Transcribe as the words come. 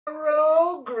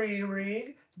Hello, Green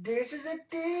Rig. This is a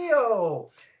Theo.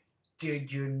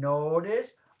 Did you notice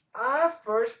I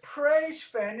first praised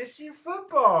fantasy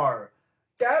football?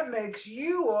 That makes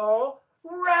you all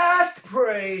rest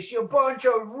praise, you bunch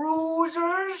of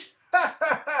losers.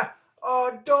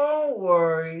 Oh, don't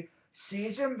worry.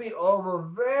 Season be over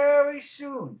very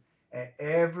soon. And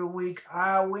every week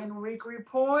I win weekly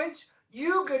points.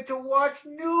 You get to watch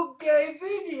new gay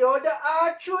video that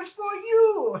I choose for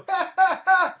you.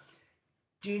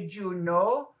 Did you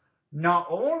know? Not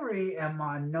only am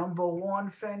I number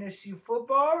one fantasy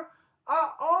footballer,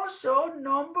 I also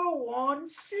number one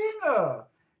singer.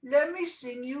 Let me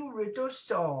sing you a little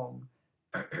song.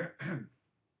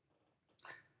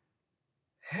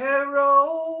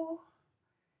 Hello,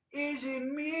 is it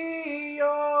me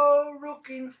you're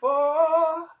looking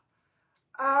for?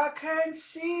 I can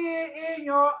see it in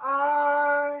your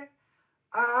eye.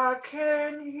 I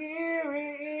can hear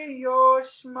it in your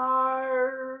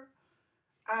smile.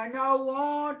 And I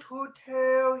want to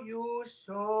tell you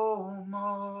so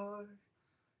much.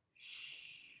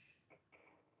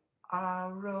 I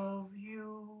love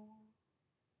you.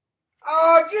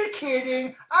 Oh, just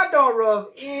kidding. I don't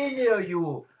love any of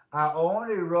you. I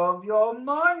only love your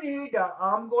money that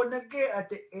I'm gonna get at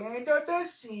the end of the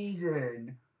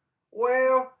season.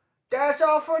 Well, that's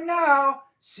all for now.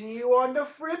 See you on the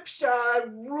flip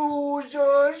side,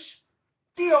 losers.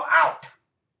 Deal out.